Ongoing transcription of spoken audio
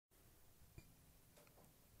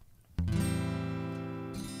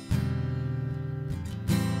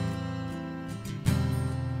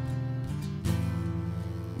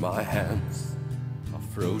My hands are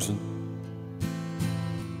frozen.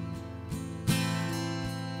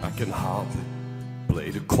 I can hardly play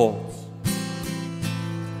the chords.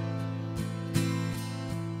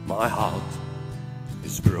 My heart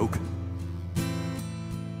is broken,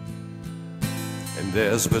 and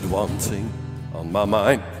there's but one thing on my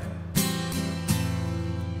mind.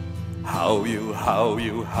 How you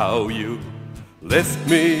left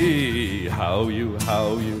me. How you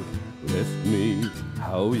left me.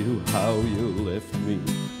 How you left me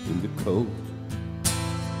in the cold.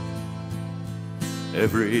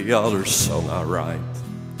 Every other song I write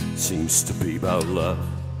seems to be about love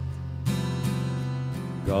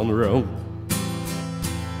gone wrong.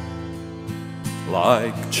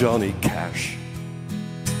 Like Johnny Cash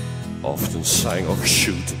often sang of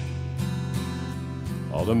shooting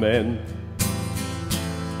other men.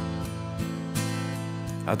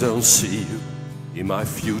 I don't see you in my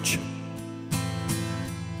future.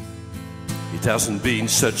 It hasn't been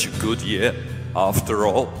such a good year after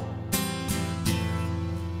all.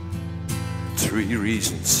 3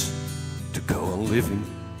 reasons to go on living,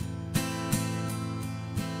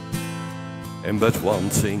 and but one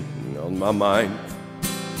thing on my mind.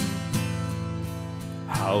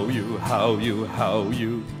 How you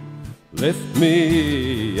left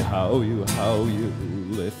me. How you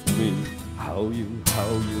left me. How you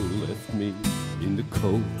left me in the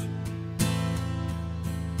cold.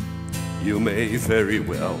 You may very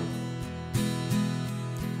well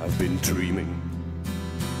have been dreaming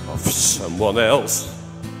of someone else.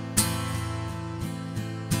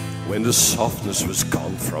 When the softness was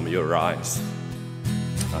gone from your eyes,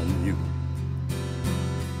 I knew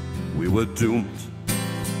we were doomed.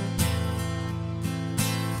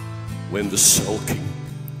 When the sulking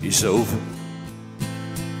is over,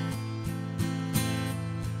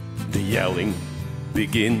 the yelling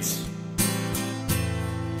begins.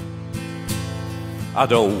 I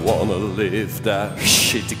don't wanna live that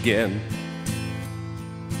shit again.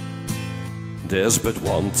 There's but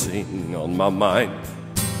one thing on my mind.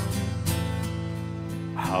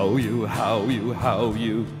 How you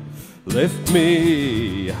left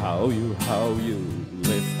me. How you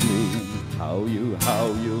left me. How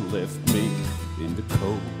you left me in the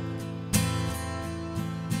cold.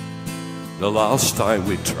 The last time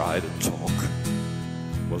we tried to talk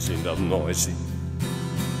was in that noisy,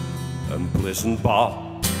 unpleasant bar.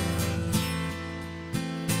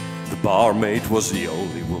 The barmaid was the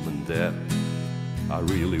only woman there I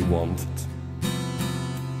really wanted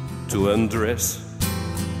to undress.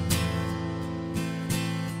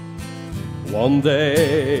 One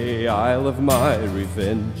day I'll have my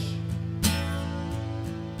revenge.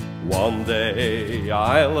 One day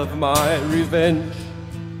I'll have my revenge.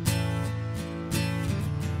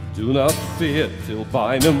 Do not fear till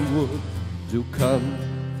Bynum Wood do come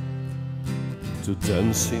to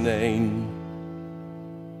Dunsinane.